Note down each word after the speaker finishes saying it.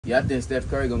Yeah, I think Steph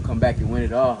Curry gonna come back and win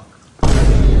it all.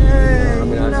 Yeah,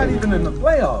 he's not even in the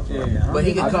playoffs. Yeah, but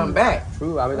he can come back.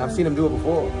 True, I mean, I've seen him do it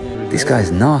before. This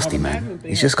guy's nasty, man.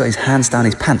 He's just got his hands down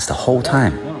his pants the whole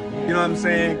time. You know what I'm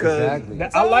saying? Cause Exactly.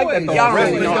 I like that though. Y'all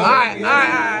Wrestling, really know. though.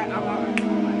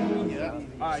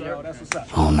 Alright, Yo, that's what's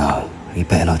up. Oh no, he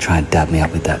better not try and dab me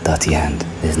up with that dirty hand.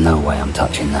 There's no way I'm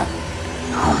touching that.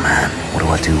 Oh man, what do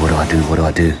I do, what do I do, what do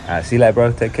I do? Alright, see you later,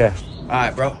 bro. Take care.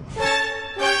 Alright, bro.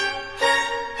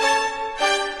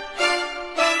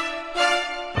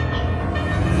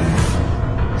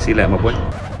 See you later, my boy.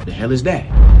 The hell is that?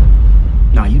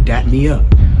 Nah, you dapped me up.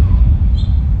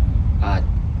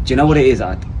 Do you know what it is?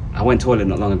 I went toilet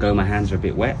not long ago. My hands are a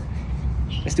bit wet.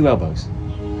 Let's do elbows.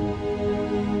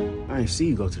 I didn't see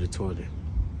you go to the toilet.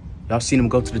 Y'all seen him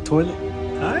go to the toilet?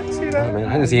 I didn't see that. I mean,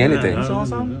 I didn't see anything. You saw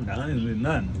something? I didn't see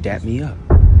nothing. Dap me up.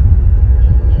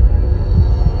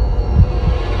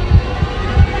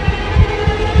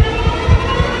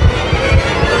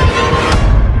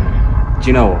 Do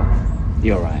you know what?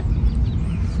 You're right.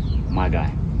 My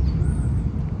guy.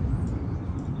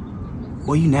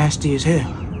 Boy, you nasty as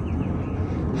hell.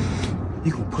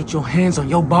 You gonna put your hands on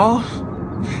your balls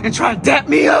and try to dap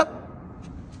me up?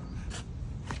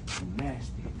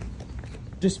 Nasty.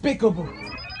 Despicable.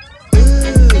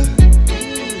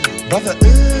 Brother,